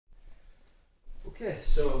Okay,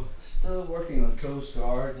 so still working on close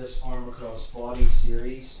guard, this arm across body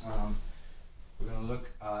series. We're going to look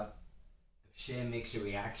at if Shane makes a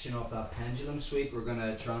reaction off that pendulum sweep, we're going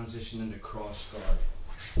to transition into cross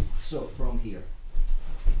guard. So from here,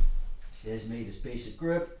 Shane's made his basic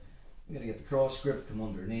grip. I'm going to get the cross grip, come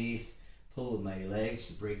underneath, pull with my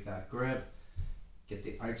legs to break that grip, get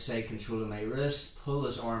the outside control of my wrist, pull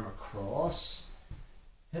his arm across,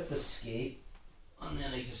 hip escape, and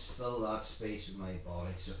then I just fill that space with my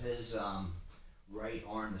body. So his right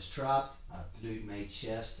arm is trapped, I glued my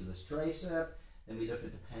chest to this tricep, then we looked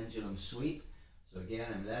at the pendulum sweep. So again,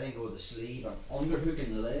 I'm letting go of the sleeve, I'm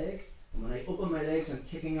underhooking the leg, and when I open my legs, I'm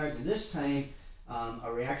kicking out, and this time,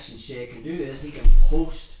 a reaction Shay can do is he can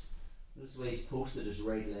post. This is the way he's posted his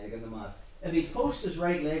right leg on the mat. If he posts his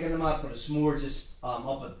right leg on the mat, but it's more just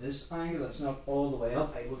up at this angle, it's not all the way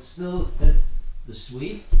up, I will still hit the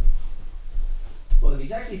sweep. Well, if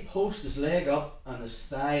he's actually posted his leg up and his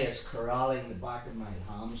thigh is corralling the back of my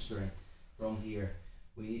hamstring from here,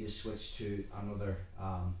 we need to switch to another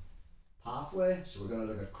pathway. So we're going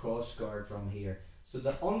to look at cross guard from here. So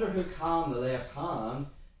the underhook hand, the left hand,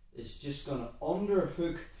 is just going to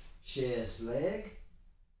underhook Shay's leg,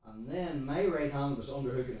 and then my right hand was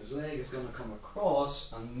underhooking his leg, is going to come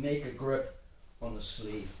across and make a grip on the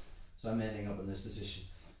sleeve. So I'm ending up in this position.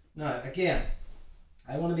 Now again,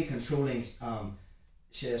 I want to be controlling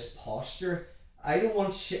Shay's posture. I don't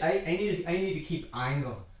want Shay, I need to keep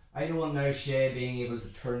angle. I don't want now Shay being able to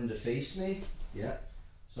turn to face me. Yeah.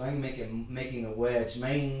 So I'm making a wedge.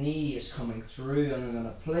 My knee is coming through, and I'm going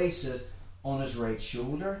to place it on his right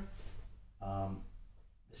shoulder. The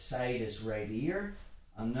side is right ear.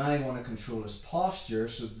 And now I want to control his posture,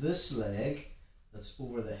 so this leg that's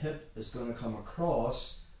over the hip is going to come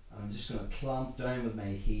across, and I'm just going to clamp down with my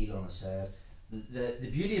heel on his head. The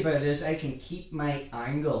beauty about it is I can keep my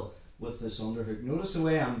angle with this underhook. Notice the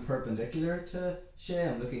way I'm perpendicular to Shay,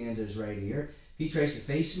 I'm looking into his right ear. If he tries to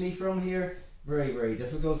face me from here, very, very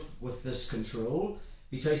difficult with this control.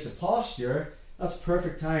 If he tries to posture, that's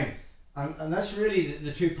perfect time. And that's really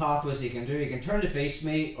the two pathways he can do. He can turn to face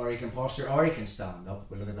me, or he can posture, or he can stand up.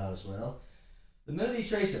 We'll look at that as well. The minute he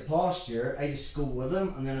tries to posture, I just go with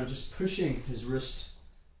him, and then I'm just pushing his wrist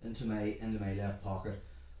into my left pocket.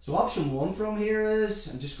 So option one from here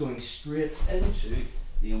is I'm just going straight into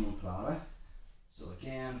the omoplata. So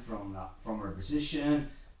again, from our position,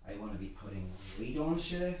 I want to be putting weight on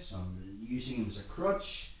Shay. So I'm using him as a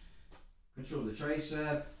crutch. Control the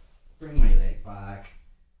tricep, bring my leg back,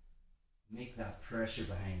 make that pressure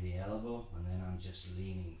behind the elbow, and then I'm just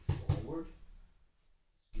leaning forward.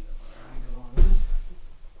 Let's get a better angle on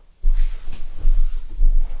that.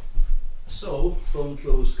 So, from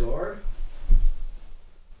close guard,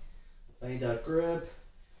 find that grip,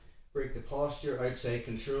 break the posture, outside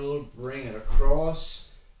control, bring it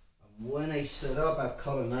across. And when I sit up, I've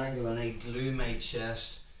cut an angle and I glue my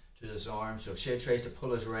chest to his arm. So if Shay tries to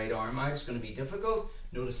pull his right arm out, it's going to be difficult.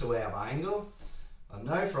 Notice the way I've angled. And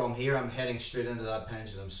now from here, I'm heading straight into that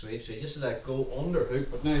pendulum sweep. So he just let go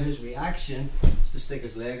underhook, but now his reaction is to stick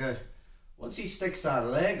his leg out. Once he sticks that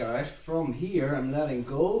leg out, from here, I'm letting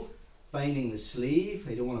go, finding the sleeve.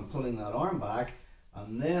 I don't want him pulling that arm back.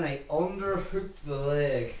 And then I underhook the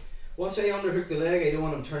leg. Once I underhook the leg, I don't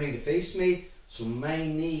want him turning to face me. So my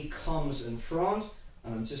knee comes in front,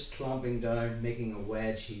 and I'm just clamping down, making a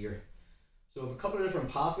wedge here. So we have a couple of different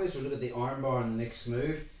pathways. We'll look at the arm bar in the next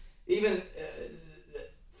move. Even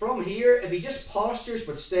from here, if he just postures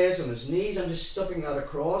but stays on his knees, I'm just stuffing that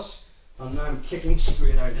across, and now I'm kicking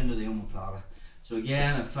straight out into the omoplata. So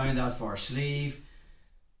again, I've found that far sleeve,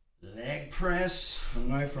 leg press, and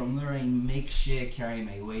now from there I make Shay carry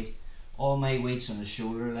my weight. All my weight's on the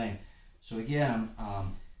shoulder line. So again,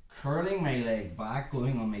 I'm curling my leg back,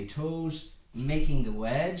 going on my toes, making the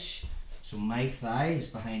wedge. So my thigh is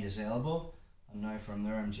behind his elbow, and now from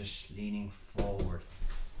there I'm just leaning forward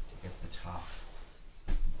to get the top.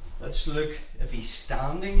 Let's look if he's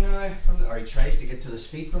standing now, or he tries to get to his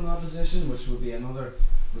feet from that position, which would be another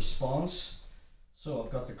response. So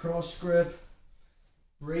I've got the cross grip,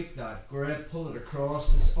 break that grip, pull it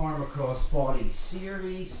across, this arm across body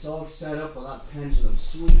series. It's all set up with that pendulum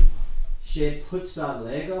sweep. Shay puts that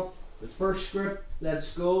leg up. The first grip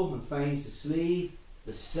lets go and finds the sleeve.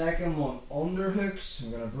 The second one underhooks.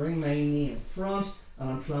 I'm going to bring my knee in front,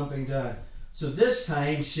 and I'm clamping down. So this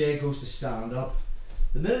time Shay goes to stand up.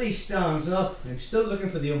 The minute he stands up, I'm still looking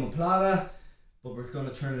for the omoplata, but we're going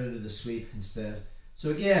to turn it into the sweep instead. So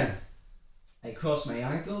again, I cross my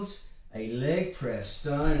ankles, I leg press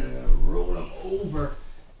down, and I'm going to roll him over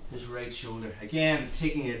his right shoulder. Again,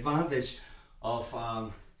 taking advantage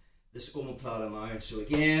of this omoplata mount. So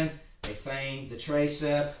again, I find the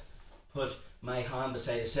tricep, put my hand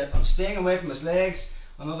beside his hip. I'm staying away from his legs.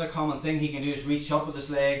 Another common thing he can do is reach up with his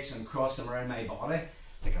legs and cross them around my body,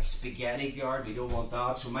 like a spaghetti guard. We don't want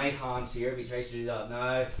that. So my hand's here. If he tries to do that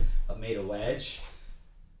now, I've made a wedge.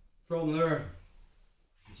 From there,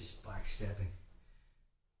 I'm just backstepping,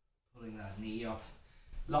 pulling that knee up.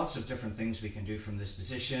 Lots of different things we can do from this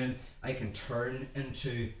position. I can turn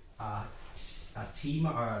into a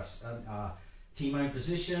T-mount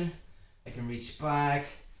position. I can reach back,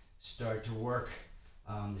 start to work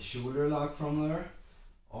the shoulder lock from there,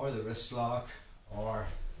 or the wrist lock, or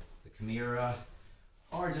the chimera,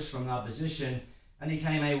 or just from that position.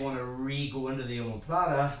 Anytime I want to go into the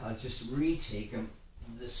omoplata, I'll just retake him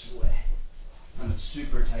this way. And it's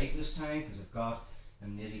super tight this time because I've got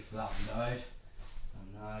him nearly flattened out.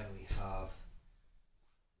 And now we have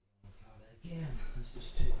the omoplata again. Let's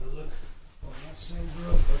just take a look on that side,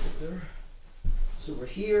 bro. Perfect there. So we're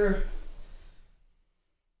here.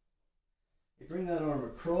 You bring that arm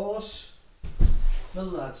across,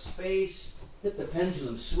 fill that space, hit the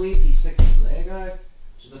pendulum sweep, he sticks his leg out.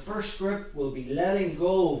 So the first grip will be letting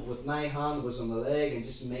go with my hand was on the leg and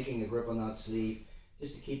just making a grip on that sleeve,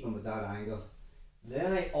 just to keep him at that angle.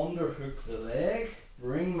 Then I underhook the leg,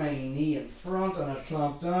 bring my knee in front and I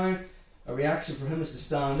clamp down. A reaction for him is to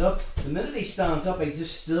stand up. The minute he stands up, I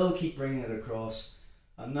just still keep bringing it across.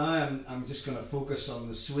 And now I'm just going to focus on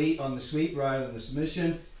the sweep rather than the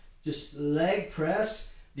submission. Just leg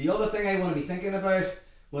press. The other thing I want to be thinking about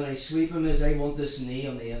when I sweep him is I want this knee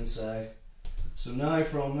on the inside. So now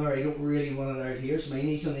from there, I don't really want it out here, so my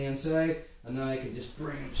knee's on the inside, and now I can just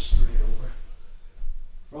bring him straight over.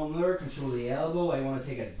 From there, control the elbow. I want to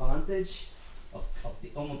take advantage of the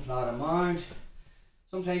omoplata mount.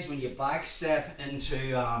 Sometimes when you back step into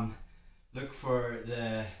look for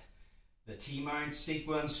the T-mount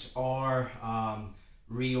sequence or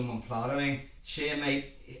re-omoplataing,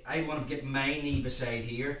 I want to get my knee beside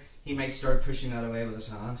here. He might start pushing that away with his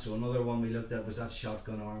hand. So another one we looked at was that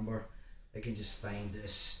shotgun armbar. I can just find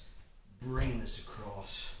this, bring this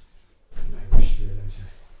across, and now we're straight into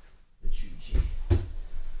the 2G.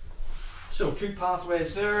 So 2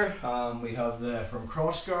 pathways there. We have from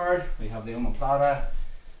cross guard, we have the omoplata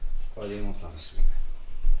or the omoplata sweep.